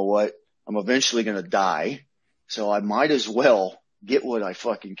 And you know what? I'm eventually going to die. So I might as well get what I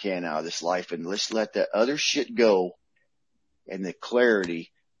fucking can out of this life and let's let that other shit go. And the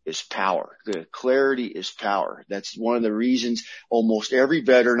clarity is power. The clarity is power. That's one of the reasons almost every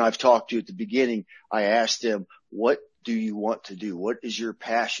veteran I've talked to at the beginning, I asked them, what do you want to do? What is your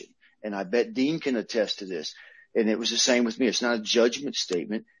passion? And I bet Dean can attest to this. And it was the same with me. It's not a judgment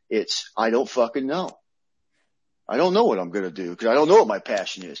statement. It's, I don't fucking know. I don't know what I'm going to do because I don't know what my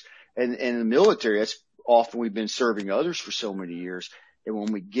passion is. And in the military, that's often we've been serving others for so many years. And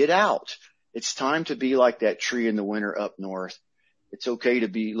when we get out, it's time to be like that tree in the winter up north. It's okay to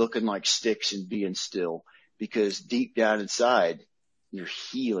be looking like sticks and being still because deep down inside, you're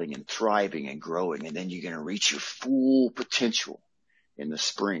healing and thriving and growing. And then you're going to reach your full potential in the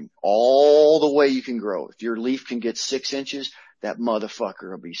spring, all the way you can grow. If your leaf can get 6 inches, that motherfucker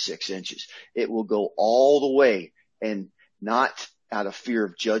will be 6 inches. It will go all the way and not out of fear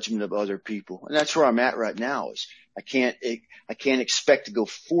of judgment of other people. And that's where I'm at right now is I can't expect to go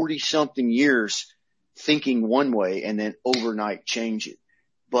 40 something years thinking one way and then overnight change it.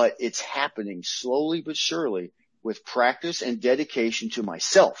 but it's happening slowly but surely with practice and dedication to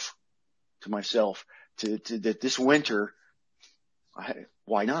myself, to that this winter,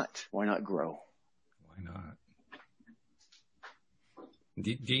 why not? Why not grow? Why not?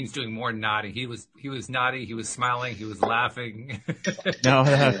 Dean's doing more nodding. He was naughty. He was smiling. He was laughing. I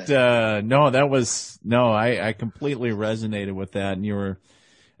completely resonated with that. And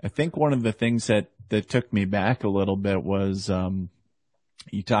I think one of the things that took me back a little bit was,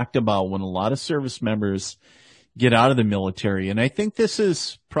 you talked about when a lot of service members get out of the military. And I think this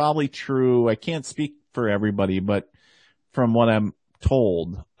is probably true. I can't speak for everybody, but from what I'm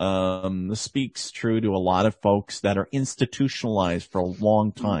told, this speaks true to a lot of folks that are institutionalized for a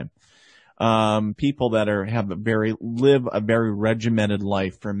long time. People that live a very regimented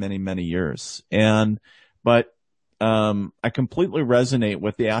life for many, many years. But I completely resonate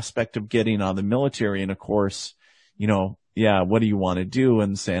with the aspect of getting out of the military. And of course, what do you want to do?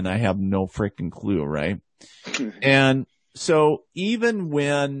 And saying, I have no freaking clue, right? And so even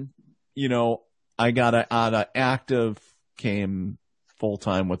when, I got out of active, came full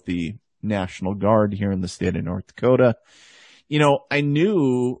time with the National Guard here in the state of North Dakota, I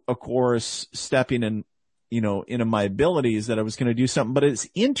knew, of course, stepping in, into my abilities that I was going to do something, but it's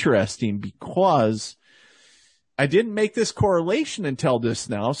interesting because I didn't make this correlation until just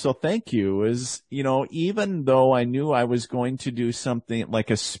now. So thank you even though I knew I was going to do something like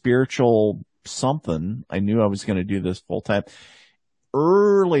a spiritual something, I knew I was going to do this full time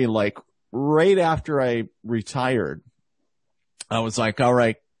early, like right after I retired. I was like, all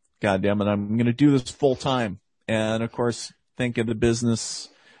right, God damn it, I'm going to do this full time. And of course, think of the business,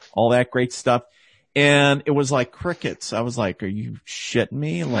 all that great stuff. And it was like crickets. I was like, are you shitting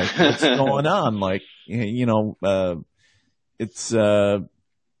me? Like, what's going on? Like, it's, even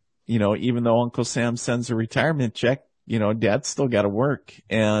though Uncle Sam sends a retirement check, Dad's still got to work.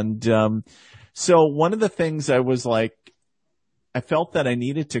 And, so one of the things I was like, I felt that I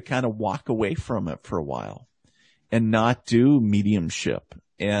needed to kind of walk away from it for a while and not do mediumship,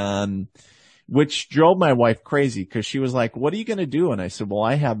 and which drove my wife crazy because she was like, what are you going to do? And I said, well,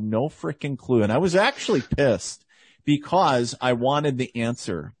 I have no freaking clue. And I was actually pissed because I wanted the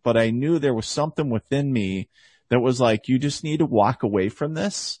answer, but I knew there was something within me that was like, you just need to walk away from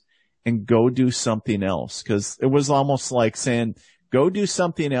this and go do something else. Cause it was almost like saying, go do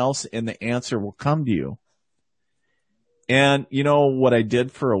something else and the answer will come to you. And you know what I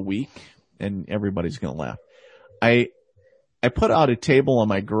did for a week, and everybody's going to laugh. I put out a table in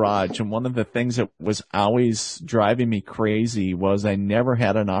my garage, and one of the things that was always driving me crazy was I never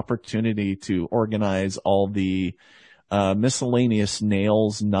had an opportunity to organize all the miscellaneous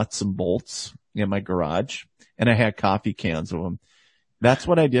nails, nuts, and bolts in my garage, and I had coffee cans of them. That's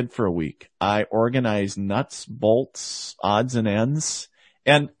what I did for a week. I organized nuts, bolts, odds and ends,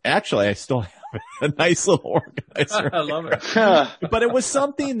 and actually I still have a nice little organizer. I love it. But it was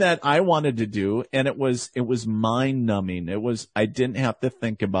something that I wanted to do, and it was mind numbing. I didn't have to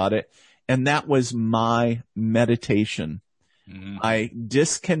think about it. And that was my meditation. Mm-hmm. I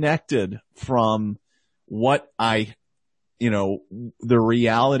disconnected from what the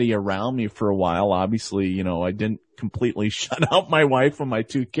reality around me for a while. Obviously, I didn't completely shut out my wife and my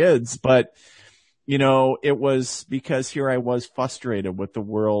two kids, but it was because here I was frustrated with the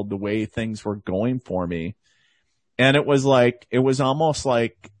world, the way things were going for me. And it was almost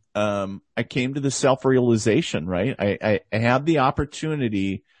like, I came to the self-realization, right? I had the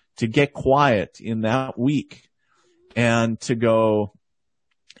opportunity to get quiet in that week and to go,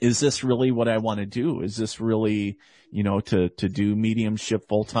 is this really what I want to do? Is this really, to do mediumship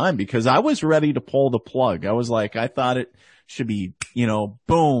full time? Because I was ready to pull the plug. I was like, I thought it should be,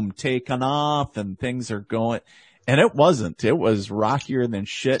 boom, taken off and things are going. And it wasn't. It was rockier than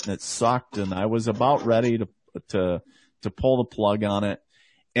shit and it sucked. And I was about ready to pull the plug on it.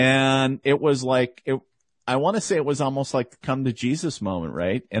 And it was like, I want to say it was almost like the come to Jesus moment,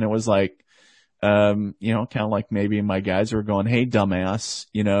 right? And it was like, kind of like maybe my guys were going, hey, dumbass,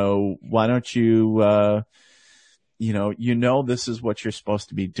 why don't you, this is what you're supposed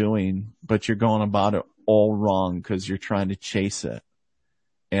to be doing, but you're going about it all wrong because you're trying to chase it.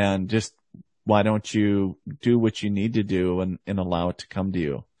 And just why don't you do what you need to do and allow it to come to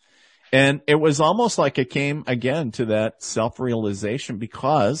you? And it was almost like it came again to that self-realization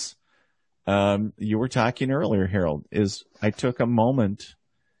because, you were talking earlier, Harold, is I took a moment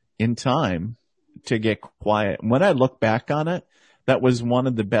in time to get quiet. When I look back on it, that was one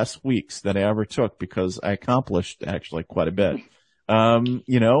of the best weeks that I ever took because I accomplished actually quite a bit.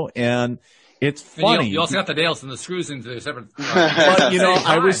 and it's And funny. you also got the nails and the screws into the separate. But,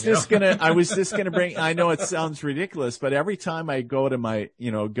 I was just gonna bring, I know it sounds ridiculous, but every time I go to my,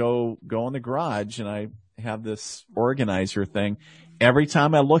 go in the garage and I have this organizer thing, every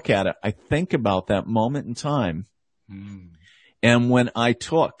time I look at it, I think about that moment in time. And when I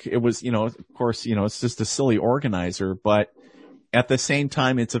took, it was, of course, it's just a silly organizer, but at the same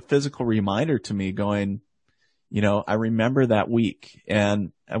time, it's a physical reminder to me going, I remember that week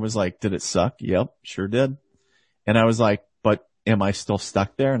and I was like, did it suck? Yep, sure did. And I was like, but am I still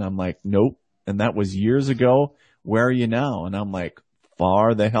stuck there? And I'm like, nope. And that was years ago. Where are you now? And I'm like,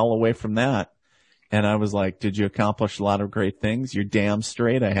 far the hell away from that. And I was like, did you accomplish a lot of great things? You're damn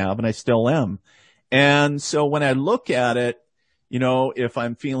straight I have, and I still am. And so when I look at it, if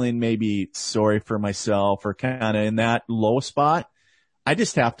I'm feeling maybe sorry for myself or kind of in that low spot, I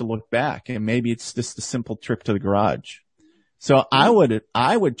just have to look back, and maybe it's just a simple trip to the garage. So I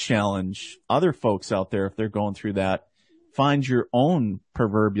would challenge other folks out there, if they're going through that, find your own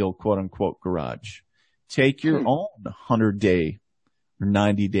proverbial quote unquote garage. Take your own 100-day or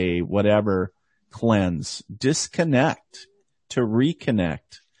 90-day, whatever, cleanse. Disconnect to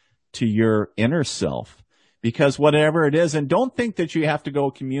reconnect to your inner self, because whatever it is, and don't think that you have to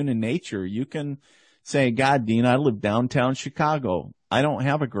go commune in nature. You can say, God, Dean, I live downtown Chicago. I don't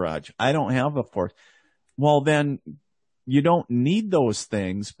have a garage. I don't have a forest. Well, then you don't need those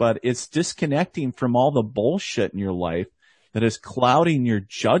things, but it's disconnecting from all the bullshit in your life that is clouding your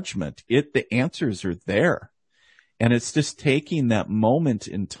judgment. The answers are there. And it's just taking that moment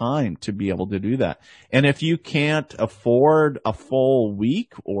in time to be able to do that. And if you can't afford a full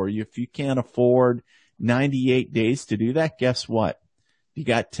week, or if you can't afford 98 days to do that, guess what? You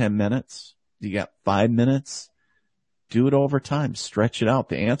got 10 minutes. You got 5 minutes. Do it over time. Stretch it out.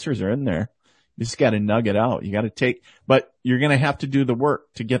 The answers are in there. You just got to nug it out. You got to but you're going to have to do the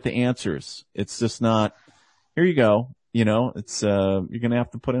work to get the answers. It's just not, here you go. You're going to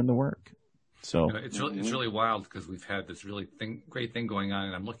have to put in the work. So it's really wild, because we've had this really great thing going on,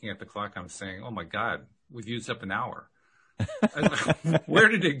 and I'm looking at the clock. I'm saying, oh my God, we've used up an hour. Where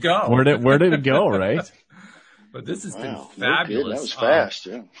did it go? Where did it go? Right. But this has been fabulous. No, that was fast.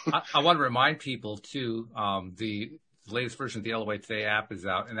 Yeah. I want to remind people too, the latest version of the LOA Today app is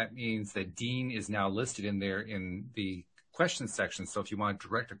out, and that means that Dean is now listed in there in the questions section. So if you want to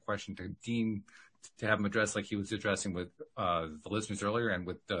direct a question to Dean to have him address like he was addressing with the listeners earlier, and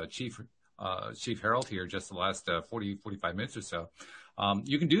with Chief Harold here just the last 45 minutes or so,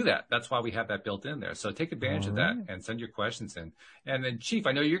 you can do that. That's why we have that built in there. So take advantage of that and send your questions in. And then, Chief,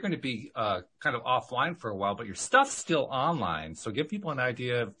 I know you're going to be kind of offline for a while, but your stuff's still online. So give people an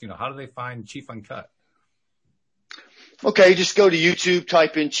idea of, how do they find Chief Uncut? Okay, just go to YouTube,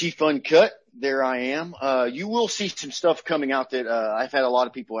 type in Chief Uncut. There I am. You will see some stuff coming out that I've had a lot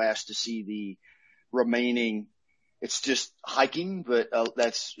of people ask to see the remaining. It's just hiking, but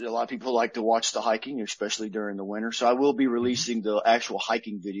that's a lot of people like to watch the hiking, especially during the winter. So I will be releasing the actual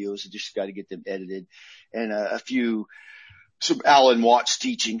hiking videos. I just got to get them edited, and some Alan Watts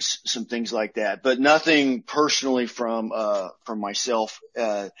teachings, some things like that, but nothing personally from myself.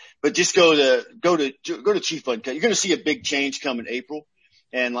 But just go to Chief Uncut. You're going to see a big change come in April.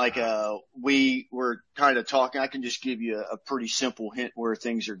 And we were kind of talking, I can just give you a pretty simple hint where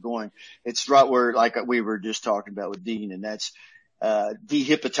things are going. It's right where, like we were just talking about with Dean, and that's,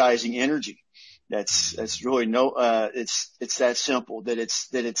 dehypnotizing energy. That's really it's that simple, that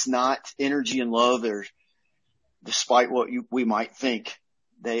it's not energy and love, or despite what we might think,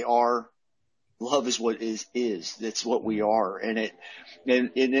 love is what is. That's what we are. And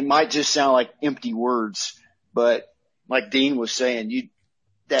it might just sound like empty words, but like Dean was saying,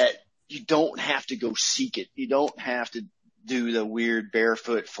 that you don't have to go seek it. You don't have to do the weird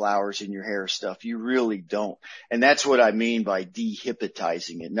barefoot flowers in your hair stuff. You really don't. And that's what I mean by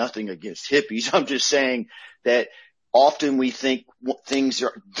dehypnotizing it. Nothing against hippies. I'm just saying that often we think things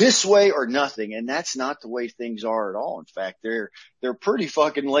are this way or nothing, and that's not the way things are at all. In fact, they're pretty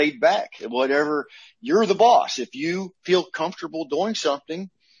fucking laid back. Whatever, you're the boss. If you feel comfortable doing something,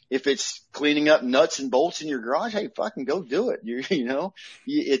 if it's cleaning up nuts and bolts in your garage, hey, fucking go do it.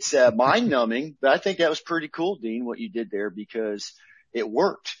 It's mind numbing, but I think that was pretty cool, Dean, what you did there, because it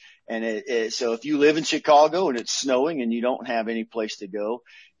worked. And so if you live in Chicago and it's snowing and you don't have any place to go,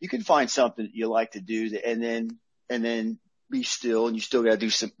 you can find something that you like to do, and then be still, and you still got to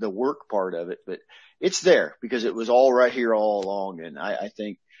do the work part of it, but it's there because it was all right here all along. And I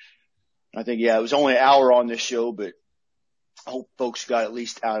think, yeah, it was only an hour on this show, but I hope folks got at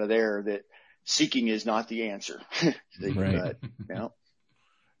least out of there that seeking is not the answer. Right. Yeah.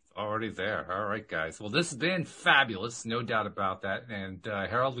 Already there. All right, guys. Well, this has been fabulous. No doubt about that. And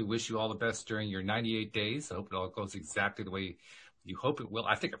Harold, we wish you all the best during your 98 days. I hope it all goes exactly the way you hope it will.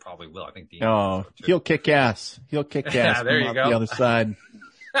 I think it probably will. I think Dean he'll kick ass. He'll kick ass. There you go. The other side.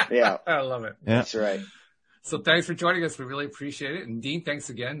 Yeah. I love it. Yeah. That's right. So thanks for joining us. We really appreciate it. And Dean, thanks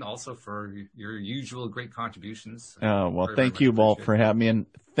again also for your usual great contributions. Well, thank you, Walt, for having me. And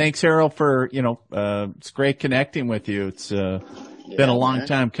thanks, Harold, for, it's great connecting with you. It's been a long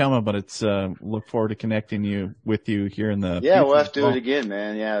time coming, but it's look forward to connecting with you here in the future. We'll have to do it again,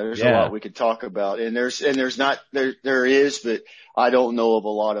 man. Yeah, there's a lot we could talk about. And there is, but I don't know of a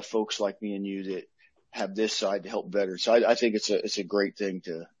lot of folks like me and you that have this side to help better. So I think it's a great thing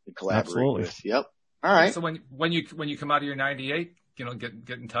to collaborate with. Yep. All right. So when you come out of your 98,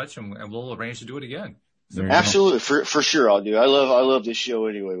 get in touch and we'll arrange to do it again. So, absolutely. For sure I'll do. I love this show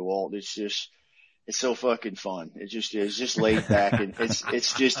anyway, Walt. It's so fucking fun. It's just laid back and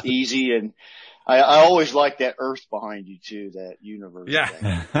it's just easy. And I always like that earth behind you too, that universe.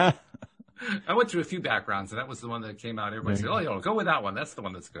 Yeah. I went through a few backgrounds and that was the one that came out. Everybody said, go with that one. That's the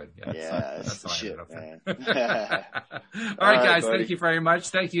one that's good. That's the shit, man. All right, guys. Buddy. Thank you very much.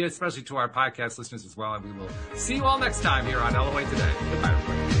 Thank you, especially to our podcast listeners as well. And we will see you all next time here on LOA Today. Goodbye,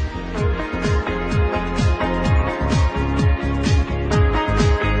 everybody.